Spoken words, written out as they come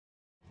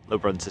Hello,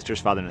 brothers and sisters.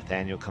 Father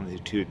Nathaniel coming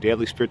to you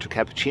daily spiritual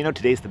cappuccino.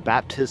 Today is the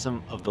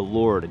baptism of the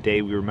Lord, a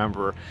day we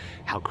remember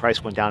how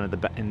Christ went down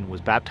and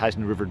was baptized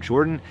in the River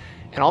Jordan,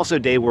 and also a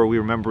day where we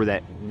remember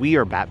that we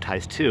are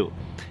baptized too,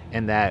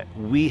 and that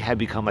we have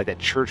become like that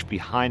church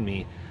behind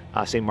me,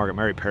 St. Margaret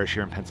Mary Parish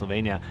here in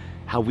Pennsylvania,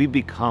 how we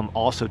become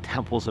also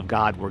temples of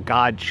God where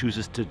God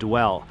chooses to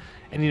dwell.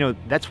 And you know,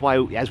 that's why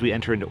as we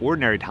enter into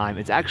ordinary time,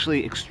 it's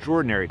actually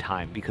extraordinary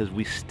time, because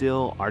we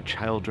still are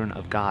children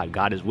of God.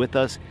 God is with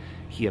us.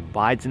 He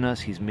abides in us.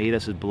 He's made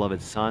us his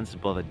beloved sons,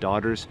 his beloved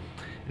daughters.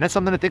 And that's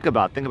something to think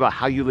about. Think about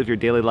how you live your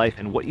daily life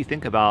and what you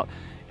think about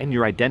and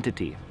your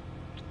identity.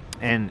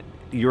 And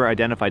you're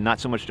identified not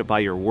so much by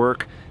your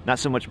work, not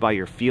so much by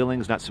your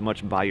feelings, not so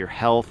much by your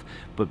health,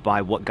 but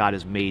by what God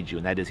has made you,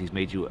 and that is he's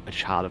made you a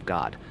child of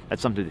God.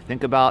 That's something to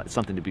think about. It's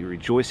something to be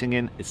rejoicing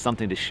in. It's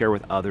something to share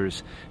with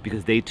others,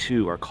 because they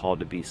too are called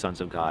to be sons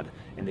of God,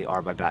 and they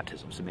are by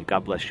baptism. So may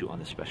God bless you on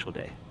this special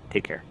day.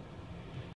 Take care.